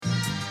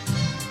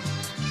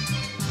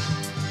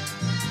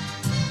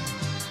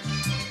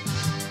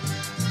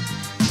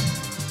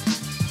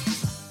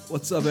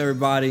What's up,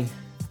 everybody?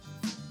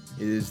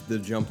 It is the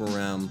Jump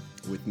Around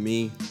with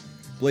me,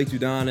 Blake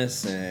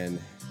Dudonis, and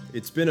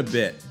it's been a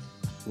bit.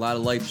 A lot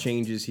of life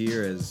changes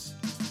here as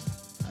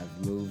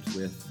I've moved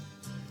with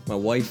my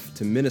wife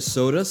to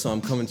Minnesota, so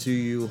I'm coming to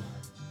you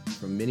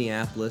from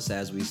Minneapolis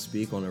as we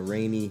speak on a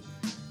rainy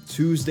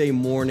Tuesday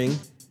morning,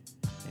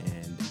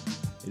 and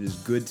it is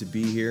good to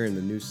be here in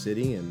the new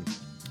city, and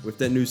with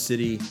that new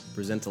city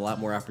presents a lot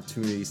more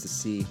opportunities to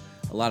see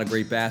a lot of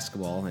great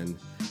basketball, and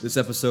this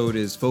episode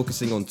is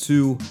focusing on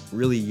two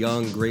really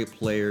young, great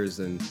players,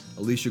 and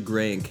Allisha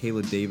and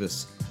Kaela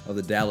Davis of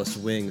the Dallas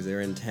Wings.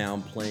 They're in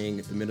town playing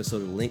at the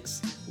Minnesota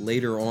Lynx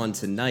later on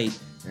tonight,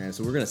 and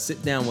so we're going to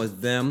sit down with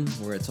them.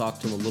 We're going to talk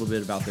to them a little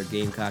bit about their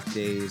Gamecock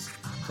days,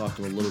 talk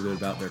to them a little bit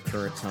about their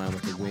current time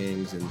with the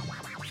Wings, and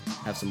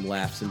have some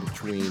laughs in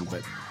between.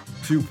 But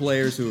two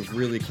players who have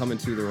really come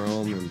into their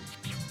own, and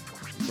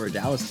for a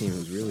Dallas team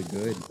who's really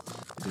good.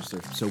 They're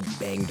so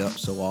banged up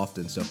so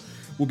often, so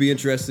we'll be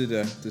interested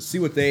to see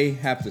what they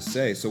have to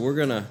say. So we're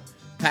going to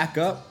pack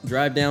up,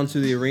 drive down to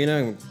the arena,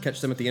 and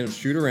catch them at the end of the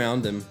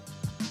shoot-around, and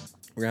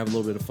we're going to have a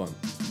little bit of fun.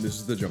 This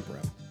is the Jump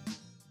Around.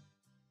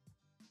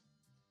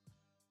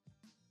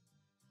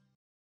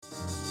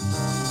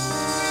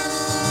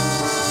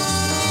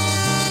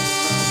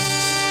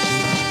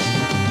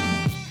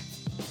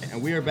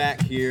 And we are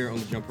back here on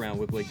the Jump Around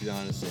with Blake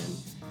Dudonis, and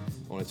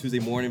on a Tuesday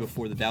morning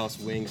before the Dallas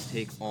Wings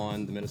take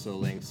on the Minnesota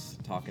Lynx,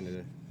 talking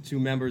to two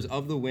members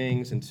of the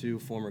Wings and two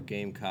former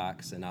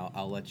Gamecocks, and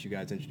I'll let you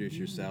guys introduce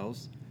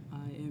yourselves.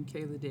 I am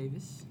Kaela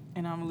Davis.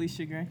 And I'm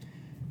Allisha Gray.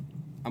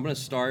 We're going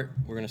to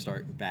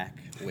start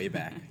way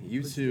back.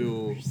 You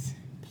two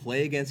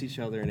play against each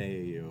other in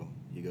AAU.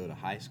 You go to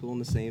high school in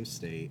the same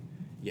state.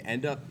 You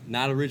end up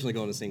not originally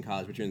going to the same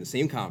college, but you're in the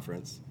same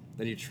conference.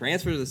 Then you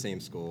transfer to the same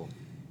school.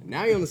 And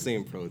now you're on the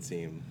same pro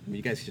team. I mean,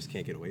 you guys just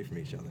can't get away from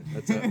each other.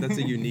 That's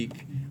a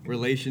unique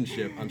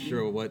relationship. I'm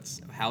sure.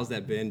 How's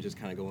that been, just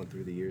kind of going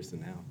through the years to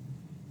now?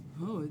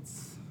 Oh,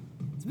 it's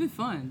been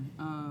fun.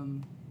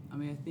 I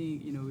mean, I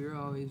think we were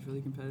always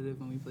really competitive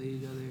when we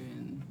played each other,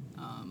 and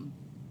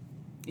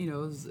it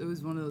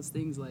was one of those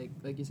things like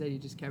you said, you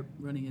just kept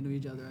running into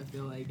each other. I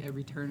feel like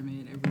every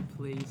tournament, every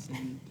place,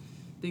 and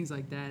things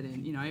like that.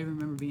 And I even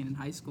remember being in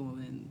high school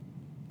and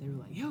they were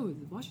like, "Yo,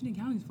 Washington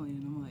County's playing,"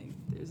 and I'm like,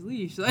 "There's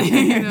Leash," so. But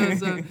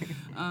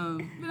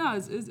no,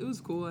 it was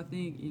cool. I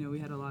think we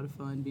had a lot of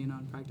fun being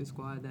on practice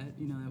squad that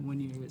that 1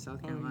 year at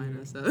South Carolina.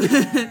 Yeah. So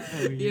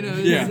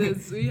Yeah.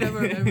 we have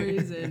our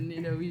memories, and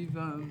we've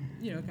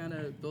kind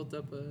of built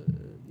up a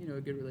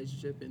good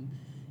relationship, and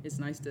it's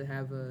nice to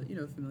have a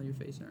familiar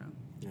face around.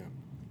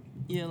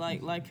 Yeah,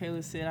 like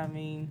Kaela said, I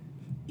mean,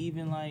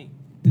 even like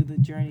through the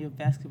journey of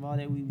basketball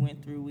that we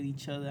went through with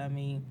each other, I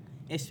mean,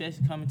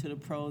 especially coming to the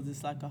pros,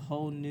 it's like a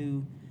whole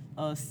new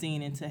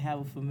scene, and to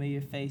have a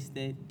familiar face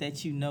that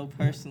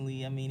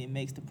personally, I mean, it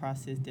makes the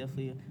process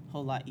definitely a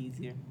whole lot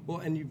easier.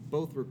 Well, and you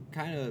both were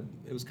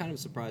it was kind of a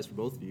surprise for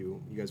both of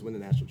you. You guys win the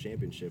national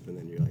championship, and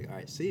then you're like, all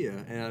right, see ya.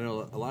 And I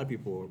know a lot of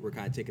people were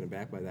kind of taken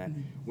aback by that.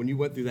 Mm-hmm. When you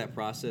went through that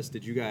process,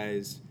 did you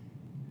guys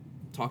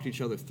talk to each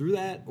other through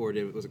that, or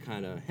was it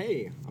kind of,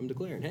 hey, I'm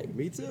declaring, hey,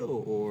 me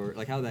too, or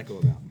like how did that go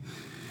about?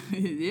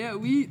 Yeah,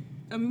 we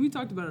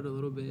talked about it a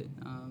little bit.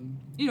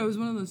 It was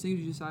one of those things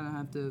you just kind of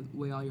have to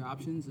weigh all your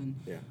options and,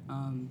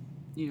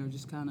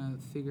 just kind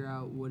of figure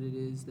out what it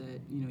is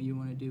that, you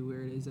want to do,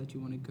 where it is that you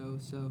want to go.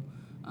 So,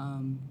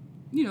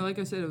 like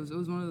I said, it was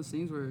one of those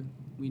things where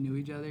we knew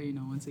each other,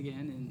 once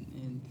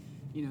again,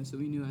 and so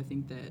we knew, I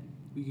think, that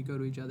we could go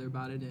to each other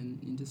about it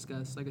and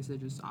discuss, like I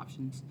said, just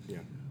options. Yeah.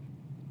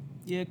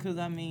 Yeah, because,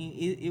 I mean,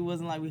 it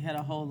wasn't like we had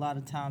a whole lot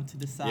of time to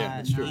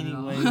decide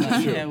anyway. Not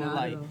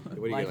Like,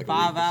 we had like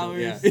 5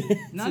 hours. Yeah.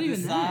 Not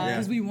even that,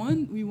 because Yeah.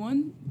 we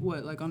won,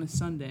 on a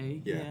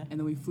Sunday, and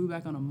then we flew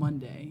back on a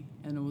Monday,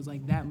 and it was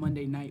like that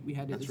Monday night we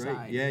had to decide.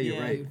 Right. Yeah, you're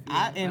right.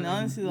 And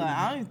honestly,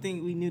 I don't even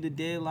think we knew the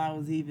deadline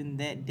was even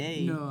that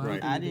day. No,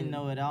 right. I didn't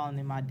know at all, and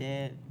then my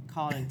dad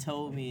called and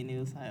told me, and it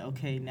was like,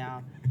 okay,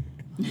 now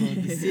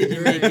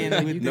decision making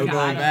with no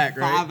going back,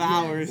 right? 5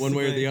 hours, one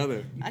way or the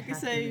other. I can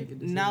say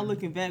now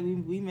looking back,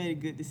 we made a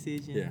good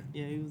decision.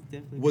 Yeah, it was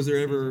definitely. Was there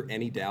ever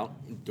any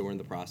doubt during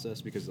the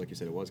process, because like you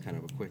said, it was kind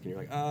of a quick, and you're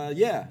like,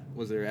 yeah.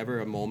 Was there ever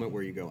a moment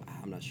where you go,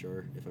 I'm not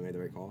sure if I made the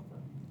right call?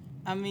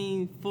 I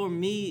mean, for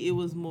me, it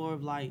was more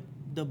of like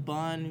the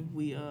bond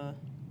we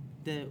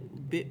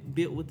that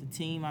built with the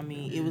team. I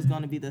mean, it was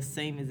going to be the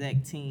same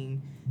exact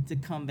team to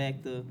come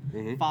back the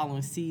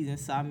following season.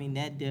 So I mean,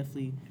 that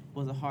definitely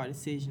was a hard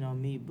decision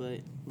on me, but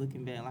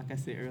looking back, like I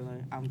said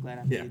earlier, I'm glad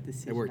I made the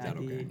decision. It worked out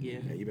okay. Yeah,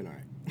 you've been all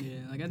right.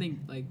 Yeah, like I think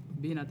like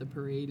being at the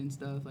parade and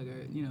stuff, like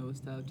it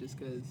was tough just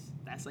because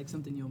that's like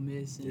something you'll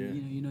miss, and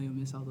you'll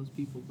miss all those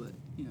people. But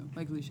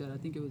like Lee said, I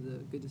think it was a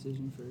good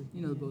decision for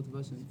both of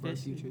us and for our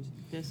futures.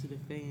 Especially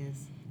the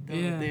fans.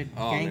 Yeah.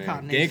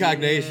 Gamecock Nation. Gamecock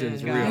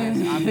Nation's real.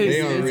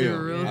 They are real.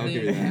 A real I'll thing.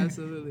 give you that.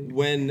 Absolutely.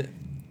 When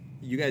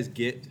you guys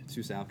get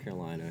to South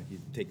Carolina, you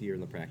take the year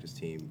in the practice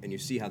team, and you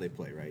see how they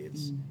play, right?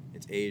 It's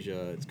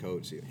Asia, it's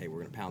coach. Hey, we're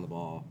going to pound the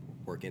ball,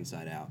 work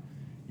inside out.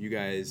 You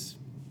guys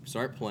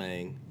start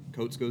playing,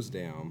 Coates goes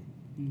down.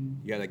 You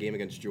got that game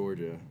against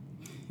Georgia.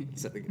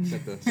 Set the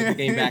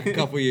game back a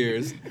couple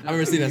years. I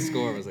remember seeing that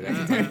score. I was like, that's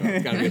a typo.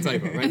 It's got to be a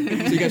typo,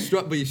 right? So you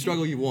got but you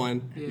struggle, you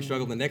won. Yeah. You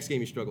struggled the next game,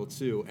 you struggled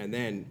too. And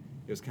then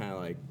it was kind of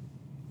like,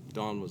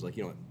 Dawn was like,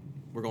 you know what,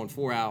 we're going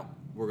 4 out.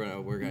 We're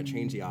gonna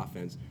change the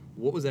offense.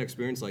 What was that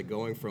experience like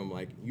going from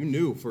like, you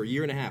knew for a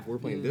year and a half we're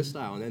playing this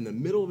style, and then in the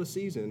middle of a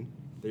season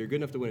that you're good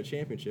enough to win a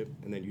championship,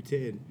 and then you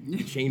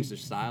changed the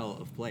style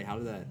of play. How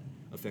did that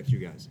affect you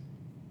guys?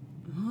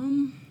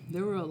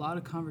 There were a lot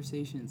of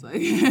conversations.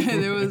 Like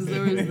there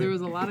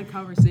was a lot of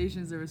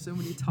conversations. There were so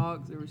many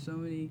talks. There were so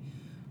many,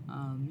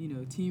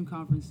 team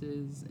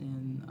conferences,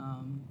 and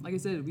like I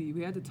said,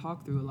 we had to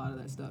talk through a lot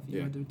of that stuff.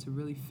 You know, to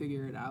really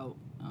figure it out.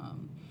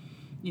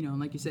 And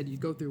like you said, you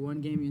go through one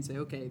game and you say,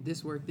 okay,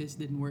 this worked, this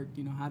didn't work.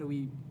 How do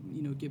we,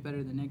 get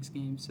better the next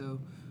game? So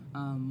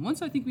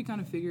once I think we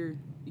kind of figured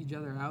each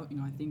other out,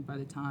 I think by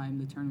the time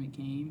the tournament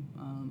came,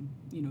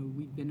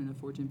 we'd been in a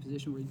fortunate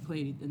position where we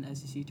played in the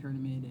SEC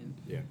tournament and,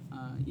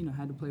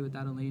 had to play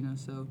without Elena.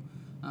 So,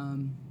 I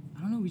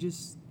don't know,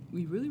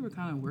 we really were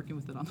kind of working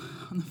with it on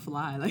the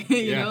fly. Like,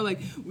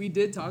 like we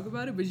did talk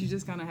about it, but you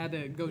just kind of had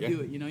to go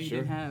do it. You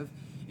didn't have,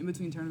 in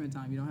between tournament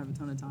time, you don't have a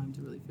ton of time to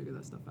really figure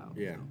that stuff out.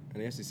 Yeah,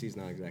 and the SEC is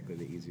not exactly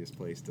the easiest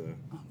place to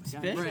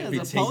especially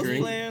as a post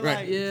player,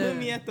 put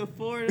me at the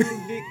 4 of those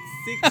big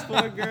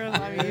 6'4" girls.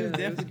 I mean, it was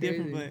definitely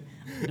different, but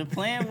the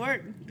plan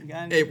worked.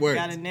 It worked.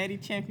 Got a natty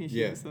championship.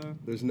 Yeah, so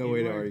there's no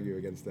way to argue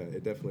against that.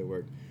 It definitely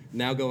worked.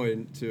 Now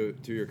going to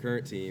your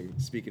current team,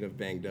 speaking of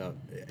banged up,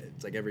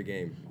 it's like every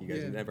game. You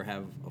guys never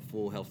have a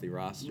full, healthy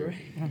roster.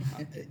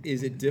 Right.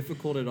 Is it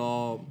difficult at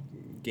all,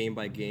 game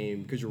by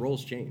game, because your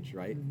roles change,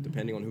 right? Mm-hmm.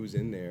 Depending on who's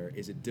in there.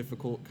 Is it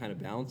difficult kind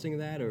of balancing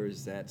that, or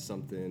is that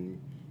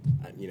something,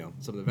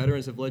 some of the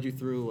veterans have led you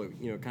through?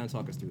 Kind of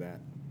talk us through that.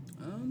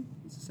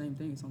 It's the same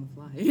thing. It's on the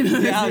fly.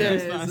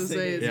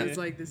 It's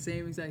like the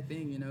same exact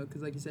thing,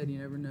 because like you said, you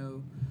never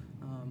know,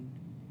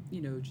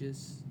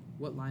 just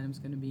what lineup's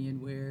going to be in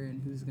where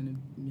and who's going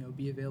to,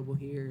 be available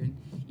here. And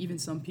even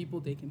some people,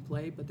 they can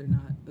play, but they're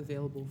not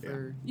available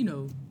for,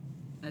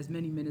 as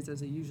many minutes as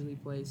they usually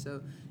play. So,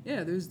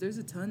 there's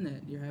a ton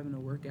that you're having to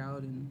work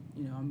out, and,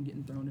 I'm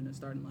getting thrown in a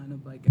starting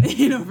lineup, like,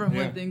 from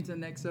one thing to the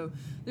next. So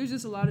there's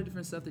just a lot of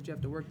different stuff that you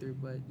have to work through.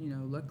 But,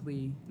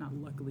 not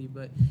luckily,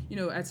 but,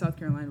 at South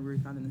Carolina, we're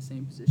kind of in the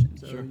same position.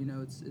 So,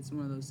 it's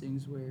one of those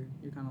things where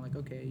you're kind of like,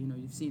 okay,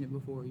 you've seen it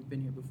before, you've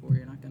been here before,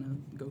 you're not going to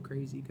go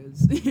crazy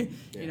because,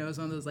 it's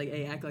one of those, like,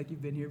 hey, act like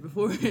you've been here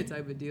before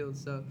type of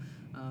deals. So,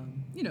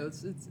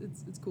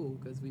 it's cool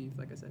because we've,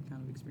 like I said,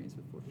 kind of experienced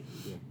it before.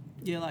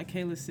 Yeah, like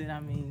Kaela said, I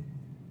mean,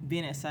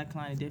 being at South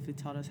Carolina definitely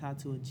taught us how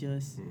to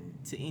adjust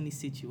to any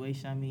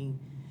situation. I mean,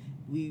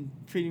 we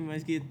pretty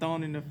much get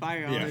thrown in the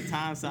fire all the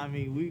time. So, I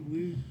mean,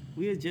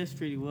 we adjust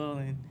pretty well,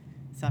 and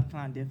South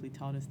Carolina definitely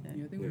taught us that.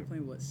 I think we were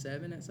playing,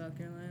 7 at South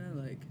Carolina?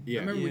 Like, I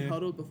remember we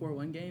huddled before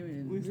one game,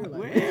 and we were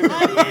like, where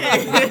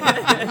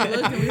everybody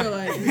at? We were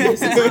like,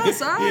 this is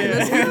outside.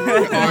 Let's go.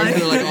 Our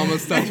arms are like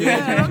almost touching.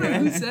 I don't know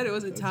who said it.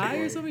 Was it Ty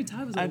or somebody?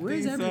 Ty was like,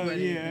 where's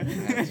everybody? So,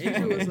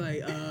 Andrew was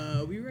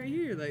like, we right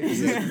here. Like,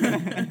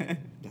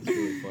 that's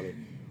really funny.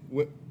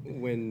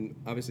 When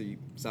obviously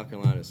South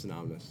Carolina is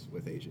synonymous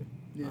with Asia,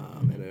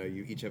 and I know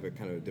you each have a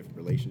kind of a different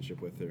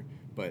relationship with her,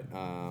 but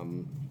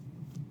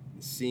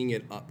seeing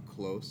it up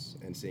close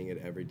and seeing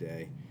it every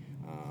day,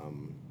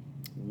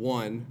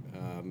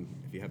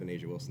 if you have an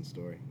Asia Wilson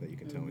story that you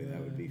can tell me, that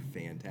would be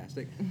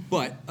fantastic.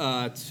 But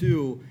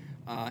 2,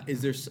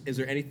 is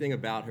there anything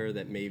about her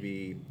that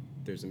maybe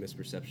there's a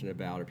misperception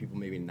about, or people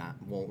maybe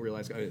won't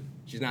realize?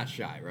 She's not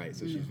shy, right?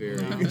 So she's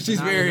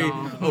very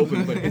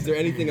open. But is there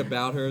anything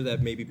about her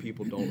that maybe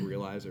people don't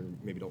realize or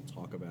maybe don't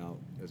talk about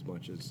as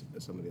much as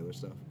some of the other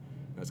stuff?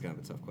 That's kind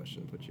of a tough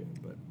question to put you in,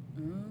 but.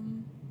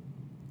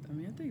 I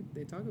mean, I think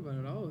they talk about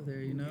it all with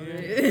her,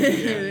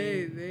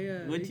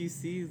 What you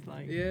see is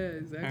like. Yeah,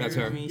 exactly. That's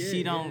her. I mean,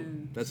 she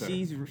don't. That's her.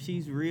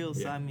 She's real.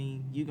 So I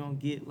mean, you gonna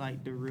get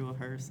like the real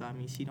her. So I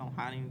mean, she don't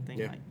hide anything.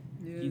 Like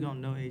you gonna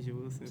know Asia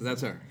Wilson. So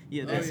that's her.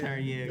 Yeah, that's her.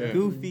 Yeah.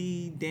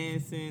 Goofy,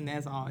 dancing.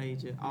 That's all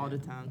Asia, all the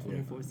time,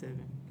 24/7.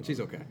 And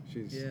she's okay.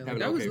 She's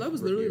that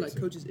was literally like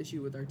Coach's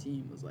issue with our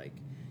team was like,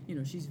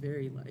 she's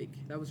very like,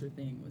 that was her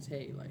thing was,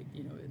 hey, like,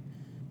 it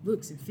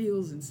looks and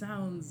feels and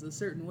sounds a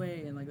certain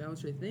way, and like that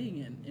was her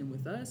thing, and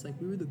with us, like,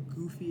 we were the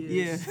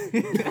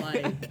goofiest,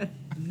 like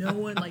no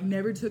one like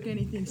never took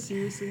anything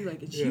seriously,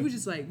 like, and she was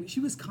just like, she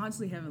was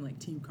constantly having like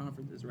team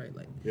conferences, right,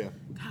 like,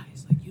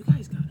 guys, like, you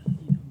guys gotta,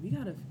 we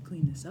gotta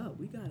clean this up,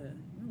 we're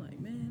like,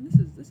 man,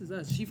 this is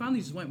us. She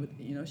finally just went with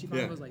it, she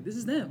finally was like, this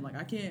is them, like,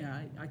 I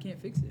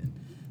can't fix it.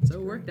 So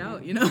it worked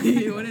out, you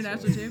won a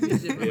national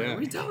championship. Like,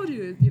 we told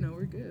you,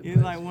 we're good. It's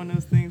like one of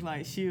those things,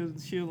 like she'll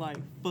like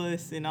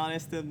fuss and all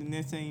that stuff, and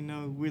next thing you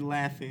know, we're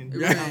laughing a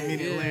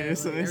minute later.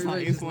 So it's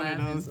like it's one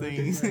of those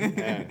things.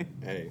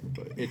 Hey,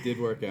 but it did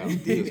work out.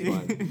 It was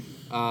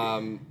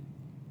fun.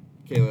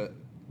 Kaela,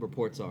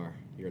 reports are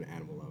you're an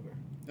animal lover.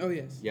 Oh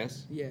yes.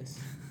 Yes. Yes.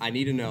 I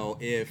need to know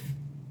if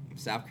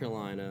South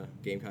Carolina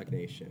Gamecock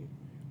Nation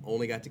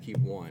only got to keep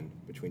one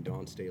between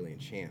Dawn, Staley,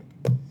 and Champ.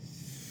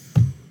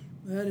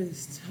 That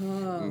is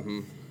tough.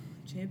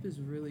 Champ is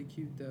really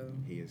cute, though.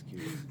 He is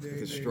cute. He's very,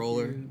 the very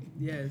stroller. Cute.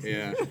 Yes,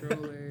 Yeah. the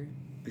stroller.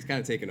 He's kind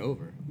of taken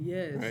over.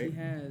 Yes, right? he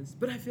has.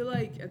 But I feel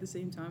like at the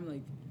same time,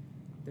 like,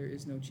 there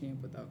is no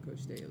champ without Coach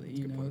Staley,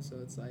 you know? Point. So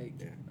it's like,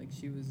 Yeah. like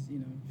she was,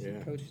 she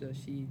Yeah. coached us.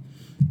 She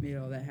made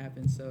all that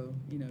happen. So,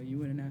 you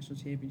win a national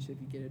championship,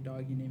 you get a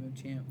dog, you name him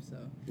champ. So,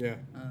 Yeah.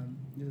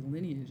 there's a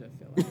lineage, I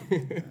feel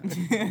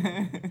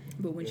like.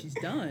 But when she's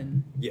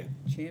done, Yeah.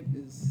 champ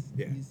is,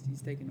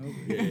 he's taking over.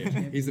 Yeah.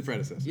 Champ He's the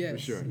predecessor, yes, for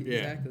sure.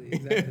 Exactly.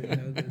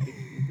 Yeah.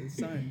 The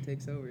son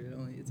takes over.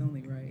 It's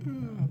only right.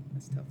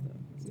 That's tough,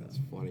 though. That's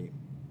funny.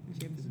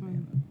 Champ is a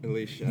man, though.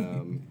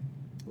 Allisha,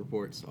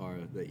 reports are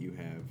that you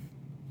have,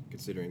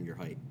 considering your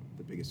height,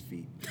 the biggest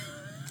feet.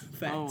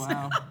 Facts. Oh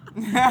wow.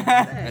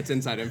 That's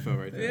inside info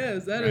right there.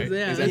 Yes, that right? is.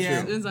 Yeah, Is that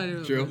yeah. true? Inside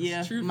info. True?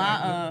 Yeah. True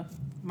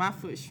My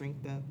foot shrink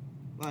up.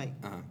 Like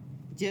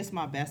just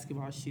my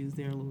basketball shoes,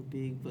 they're a little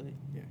big, but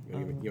Yeah.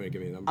 You want to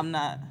give me a number? I'm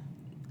not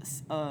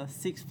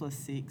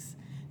 6+6.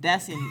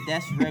 That's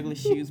regular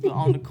shoes, but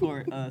on the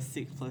court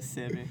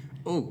 6+7.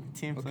 Oh.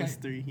 10 okay. plus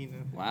 3,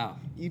 Wow.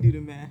 You do the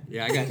math.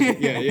 Yeah, I got you.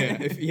 Yeah.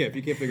 If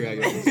you can't figure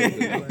it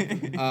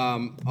out, you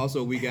know.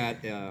 Also, we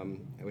had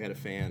a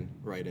fan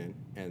write in,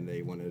 and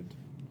they wanted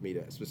me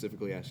to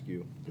specifically ask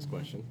you this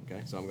question.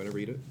 Okay, so I'm going to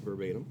read it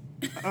verbatim.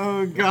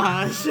 Oh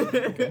gosh.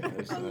 Okay.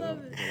 I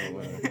love it.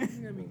 It's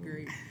gonna be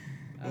great.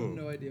 I have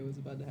no idea what's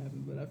about to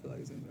happen, but I feel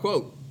like it's gonna be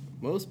Quote: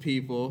 most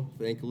people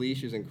think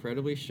Allisha is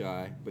incredibly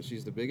shy, but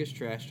she's the biggest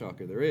trash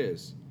talker there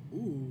is.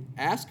 Ooh.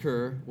 Ask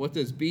her, what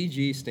does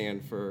BG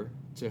stand for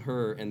to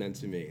her and then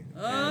to me?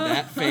 And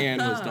that fan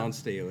was Don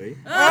Staley.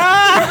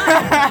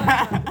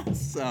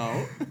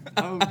 So.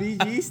 Oh,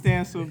 BG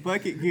stands for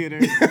bucket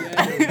getter.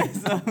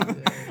 So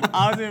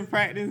I was in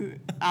practice.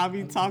 I'll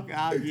be talking.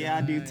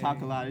 I do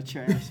talk a lot of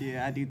trash.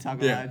 Yeah, I do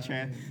talk a lot of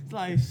trash. It's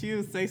like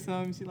she'll say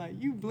something. She's like,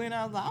 "You blend."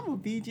 I was like, "I'm a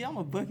BG. I'm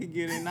a bucket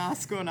getter." And I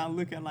score and I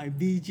look at like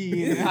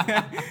BG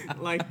and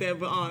like that.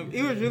 But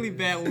it was really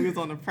bad when we was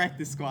on the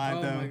practice squad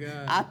Oh though. my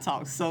God. I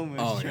talk so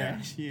much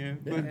trash. Yeah,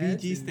 but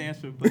BG stands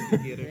for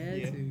bucket getter.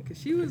 Yeah, because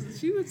she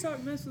would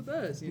talk mess with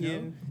us, you know. Yeah,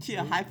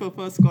 she'll hype up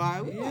her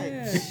squad. We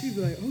She'd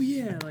be like, "Oh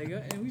yeah,"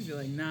 and we'd be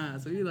like, "Nah."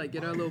 So we like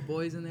get our little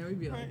boys in there. We'd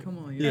be like, "Come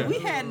on." We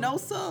had no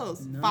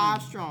subs. No.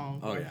 5 strong.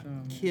 Oh yeah.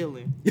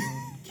 Killing.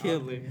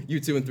 You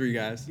 2 and 3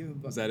 guys. Give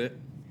him a Was that it?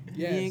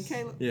 Yes. Me and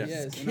Kaela? Yeah.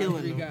 Yes. Killing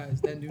And 3 them.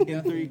 guys that do And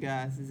nothing. 3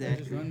 guys, They're exactly.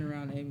 just running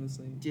around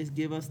aimlessly. Just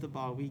give us the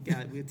ball. We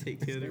got it. We'll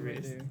take care of the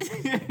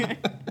Stay right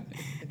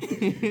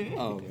rest.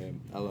 Oh man,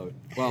 I love it.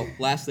 Well,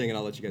 last thing, and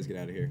I'll let you guys get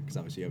out of here because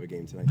obviously you have a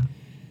game tonight.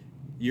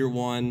 Year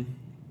 1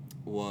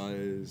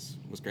 was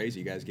crazy.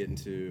 You guys get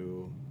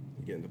into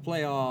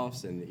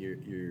playoffs, and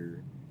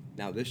you're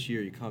now this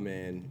year you come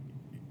in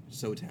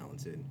so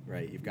talented,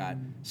 right? You've got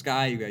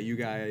Sky, you got you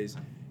guys.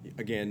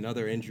 Again,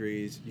 another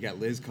injuries. You got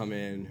Liz come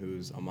in,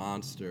 who's a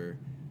monster.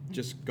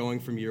 Just going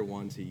from year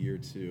 1 to year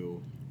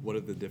 2, what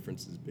have the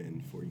differences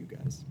been for you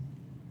guys?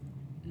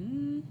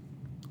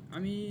 I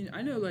mean,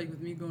 I know like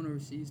with me going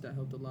overseas, that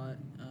helped a lot.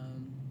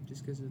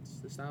 Just because it's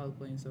the style of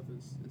play and stuff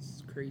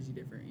is crazy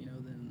different,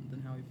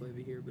 than how we play over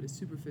here. But it's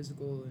super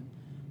physical,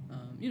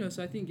 and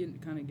so I think getting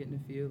the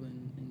feel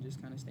and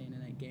just kind of staying in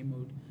that game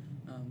mode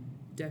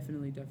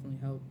definitely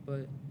helped.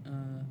 But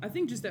I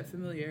think just that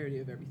familiarity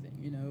of everything,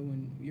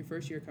 when your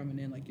first year coming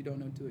in, like you don't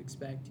know what to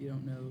expect, you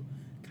don't know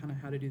kind of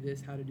how to do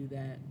this, how to do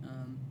that.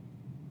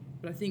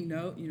 But I think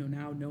now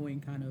knowing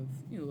kind of,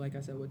 like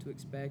I said, what to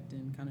expect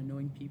and kind of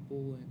knowing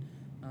people and,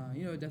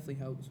 it definitely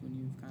helps when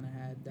you've kind of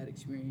had that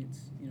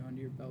experience,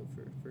 under your belt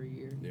for a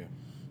year. Yeah.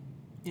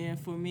 Yeah,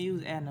 for me, it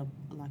was adding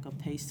a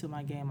pace to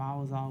my game. I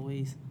was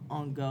always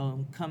on go.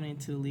 And coming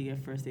into the league at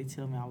first, they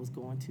tell me I was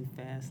going too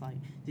fast. Like,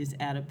 just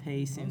add a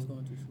pace. I And was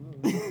going too slow.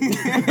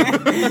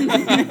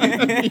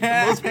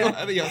 Most people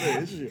have the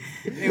other issue.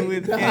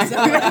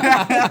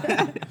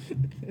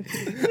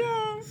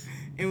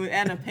 and with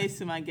adding a pace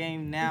to my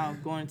game now,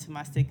 going into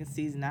my second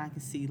season, I can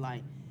see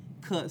like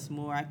cuts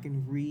more. I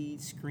can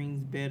read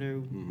screens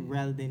better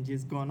rather than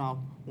just going off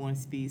one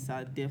speed. So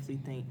I definitely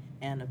think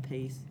adding a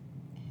pace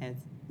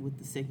with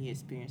the second year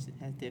experience, it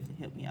has definitely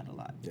helped me out a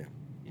lot. Yeah,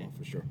 well,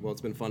 for sure. Well, it's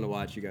been fun to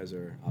watch. You guys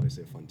are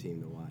obviously a fun team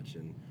to watch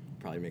and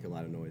probably make a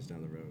lot of noise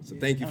down the road. So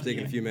thank you for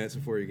taking a few minutes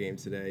before your game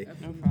today.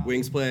 No problem.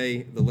 Wings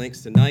play the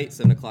Lynx tonight,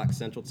 7 o'clock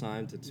Central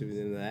Time to tune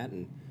into that.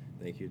 And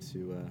thank you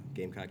to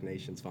Gamecock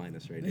Nation's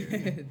finest right here.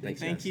 Thanks,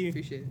 Thank guys. you.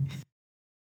 Appreciate it.